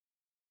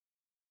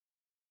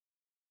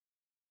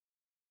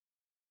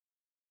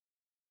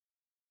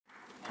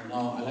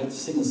Now I'd like to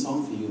sing a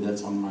song for you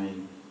that's on my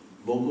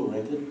vocal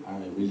record I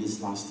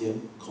released last year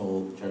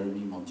called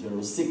Jeremy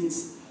Monteiro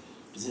Sings.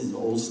 This is an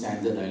old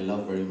standard I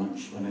love very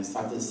much. When I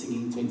started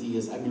singing 20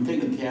 years, I've been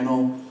playing the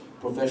piano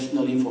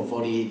professionally for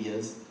 48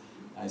 years.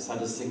 I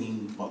started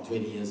singing about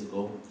 20 years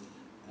ago.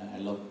 I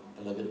love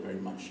it very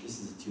much. This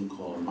is a tune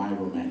called My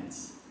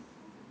Romance.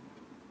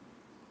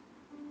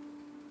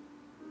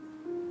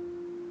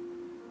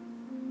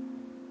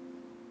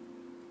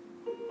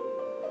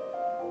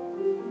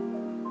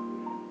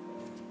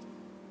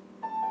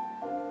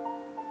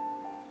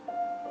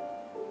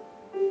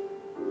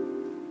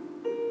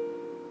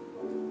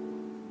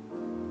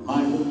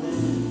 My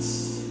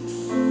romance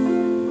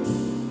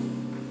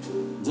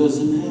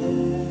doesn't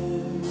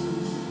have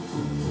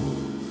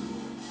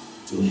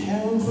to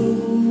have a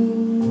moon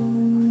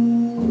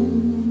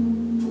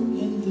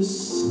in the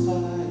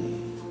sky.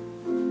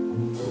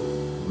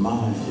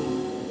 My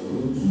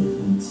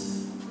romance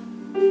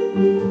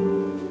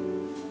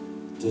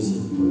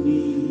doesn't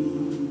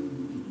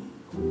need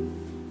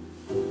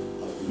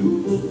a blue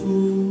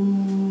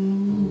lagoon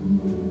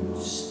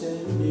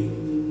standing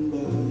by.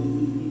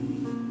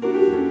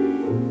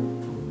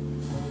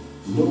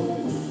 No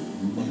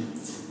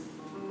night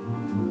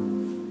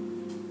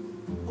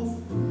of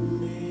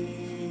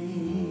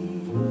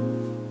May,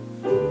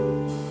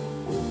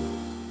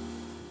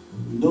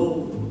 no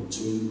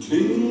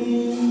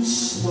twinkling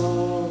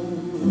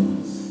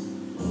stars,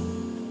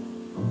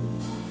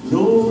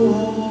 no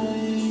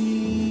highway,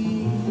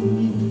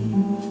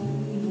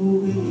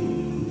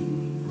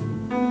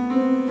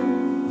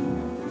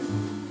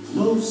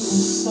 no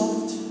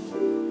soft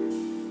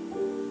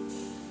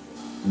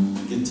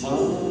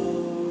guitar.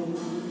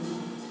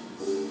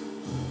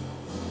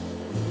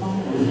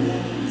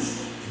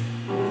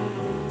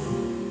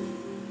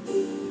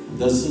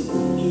 Doesn't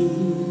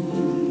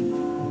need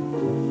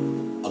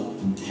a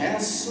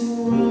castle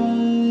rising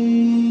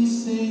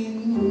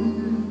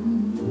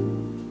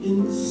in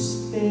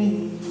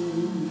Spain,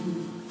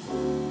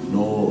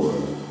 nor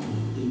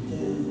a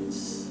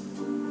dance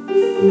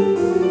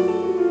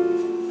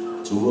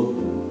to a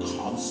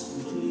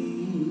constantly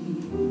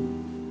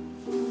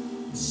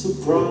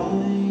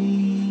surprising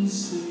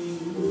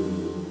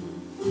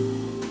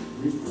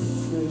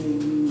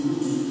refrain.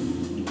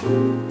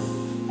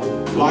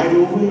 Wide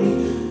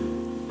awake,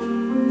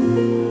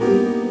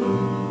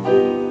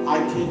 I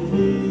can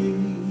make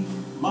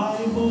my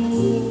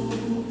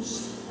most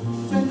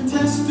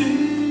fantastic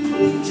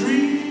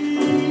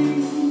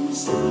dreams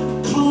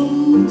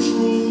come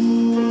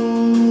true.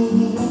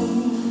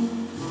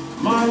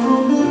 My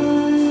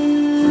romance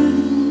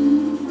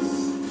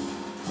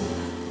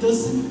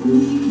doesn't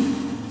need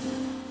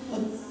a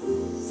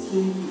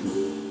thing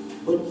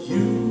but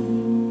you.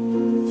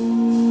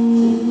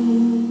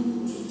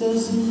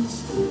 Doesn't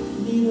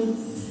need a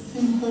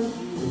thing but you.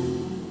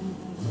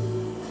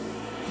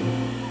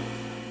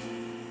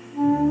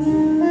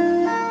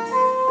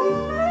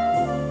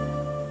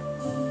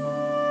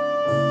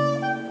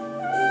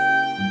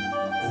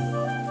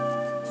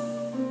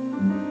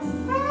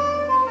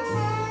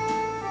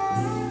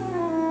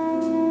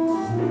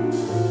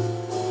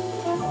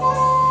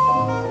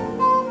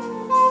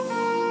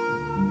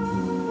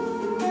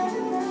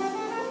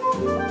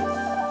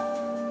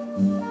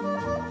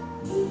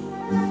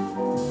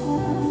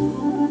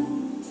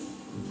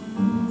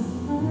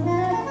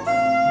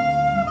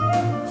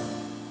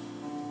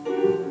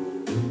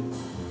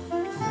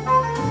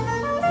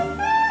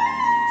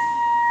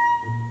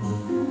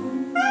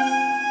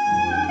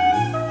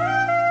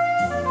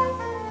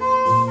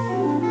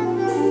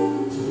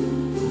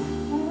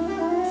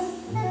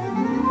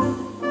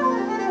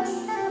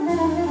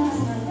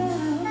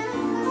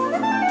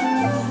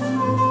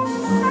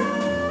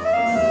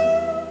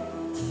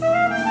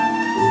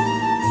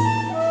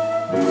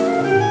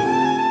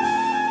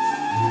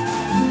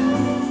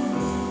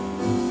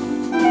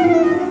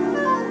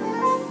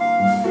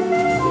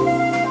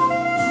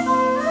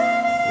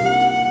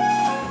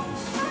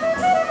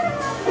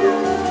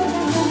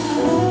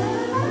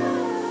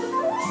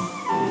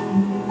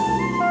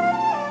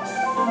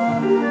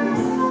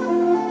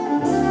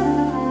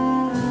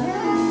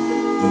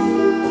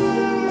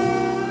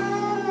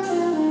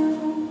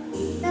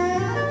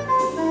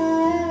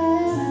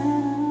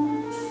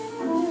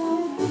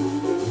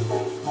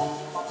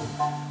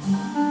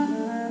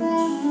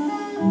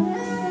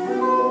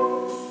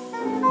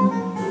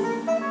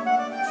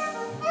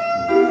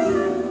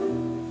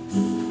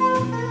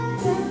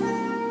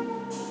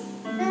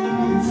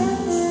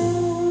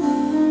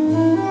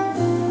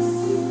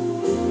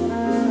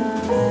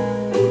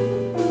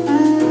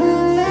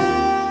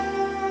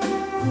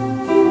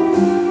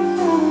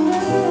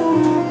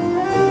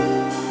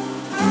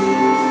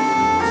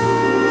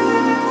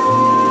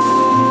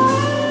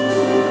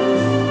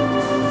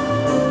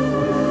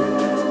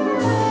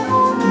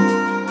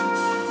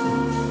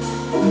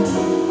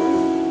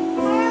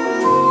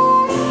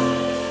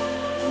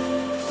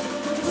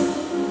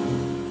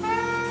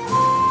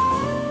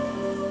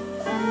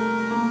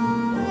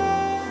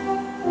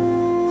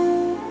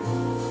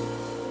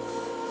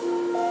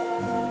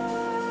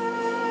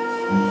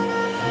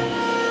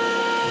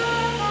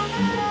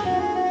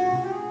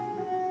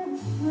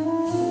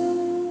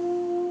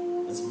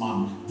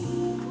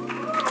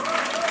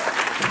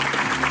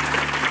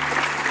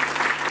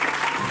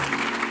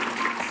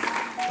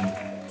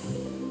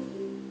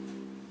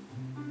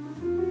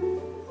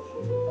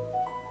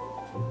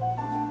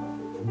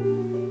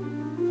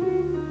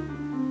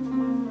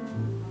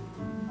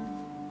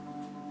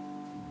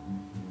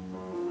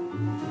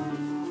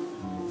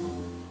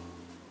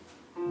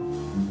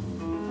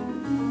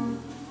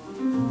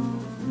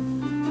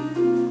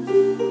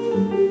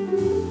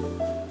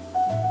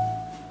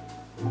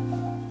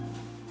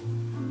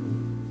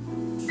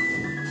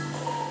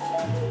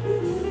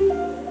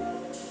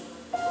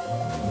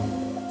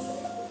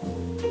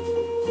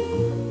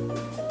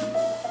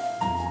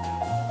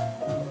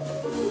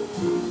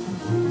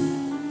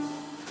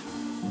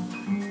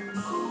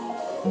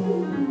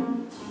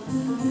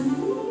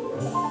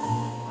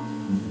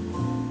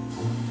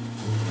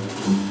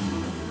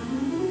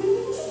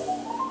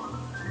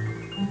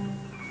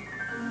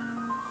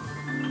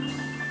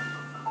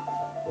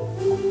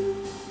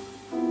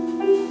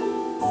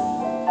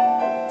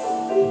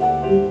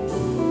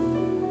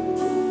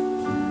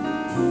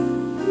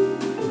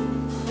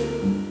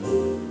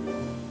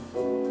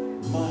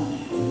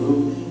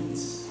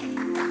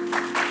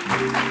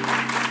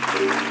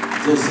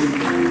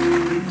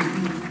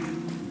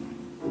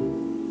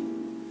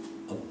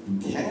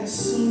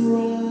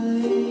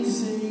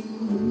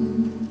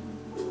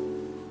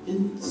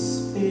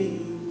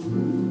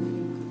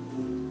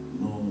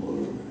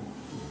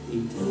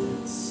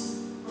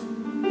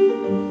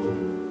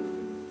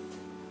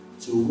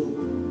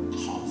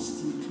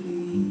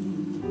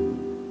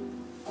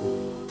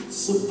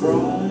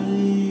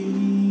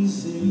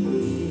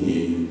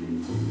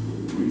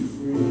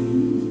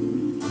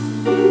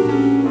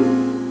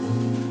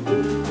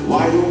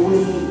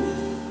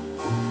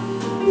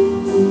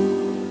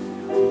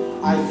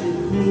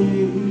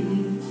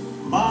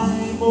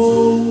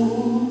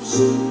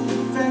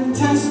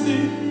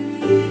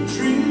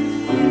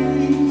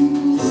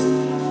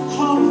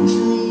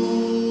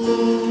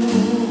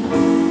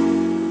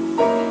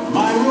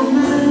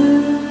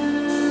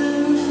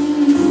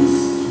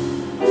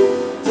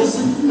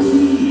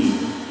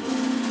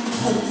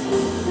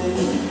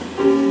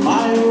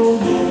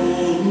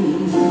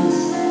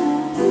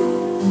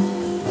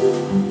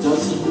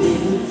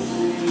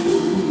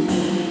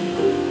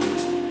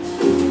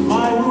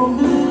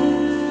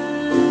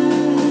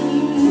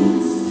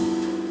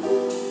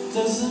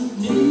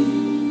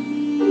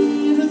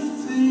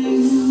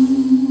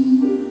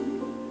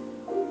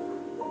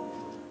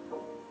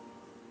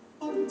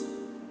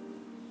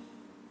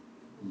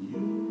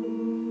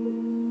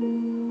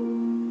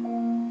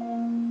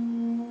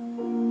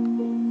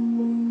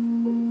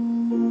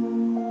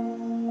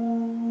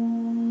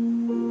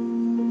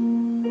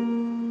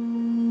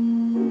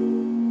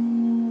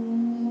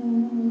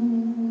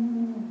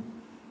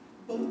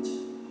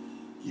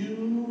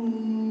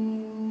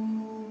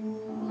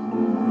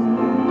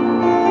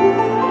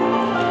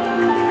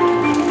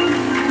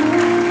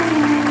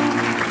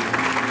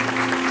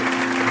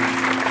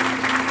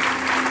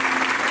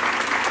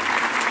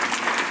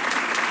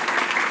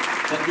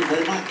 Thank you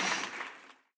very much.